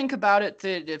going to think about it,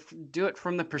 do it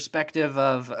from the perspective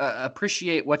of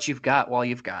appreciate what you've got while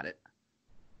you've got it.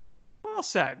 Well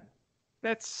said.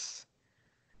 That's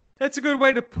a good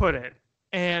way to put it.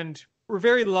 And we're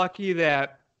very lucky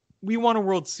that we won a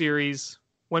World Series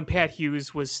when Pat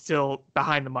Hughes was still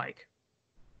behind the mic.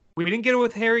 We didn't get it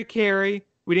with Harry Carey.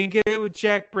 We didn't get it with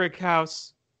Jack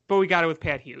Brickhouse, but we got it with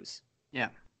Pat Hughes. Yeah.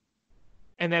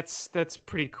 And that's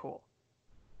pretty cool.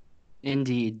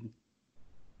 Indeed.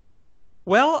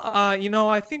 Well,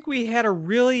 I think we had a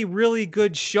really, really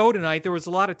good show tonight. There was a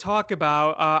lot to talk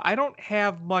about. I don't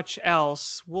have much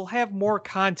else. We'll have more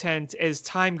content as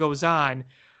time goes on.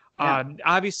 Yeah.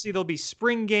 Obviously, there'll be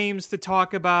spring games to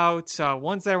talk about,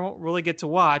 ones that I won't really get to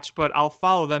watch, but I'll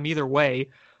follow them either way.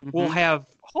 Mm-hmm. We'll have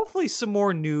hopefully some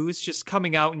more news just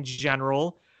coming out in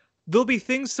general. There'll be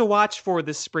things to watch for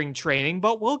this spring training,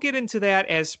 but we'll get into that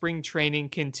as spring training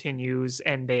continues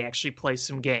and they actually play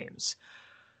some games.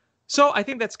 So I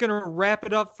think that's going to wrap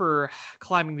it up for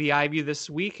Climbing the Ivy this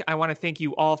week. I want to thank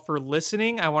you all for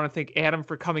listening. I want to thank Adam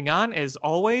for coming on, as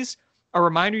always. A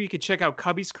reminder, you can check out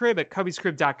Cubby's Crib at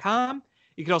cubbyscrib.com.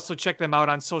 You can also check them out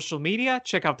on social media,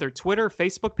 check out their Twitter,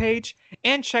 Facebook page,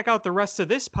 and check out the rest of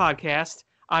this podcast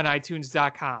on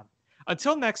itunes.com.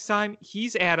 Until next time,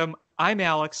 he's Adam. I'm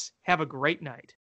Alex. Have a great night.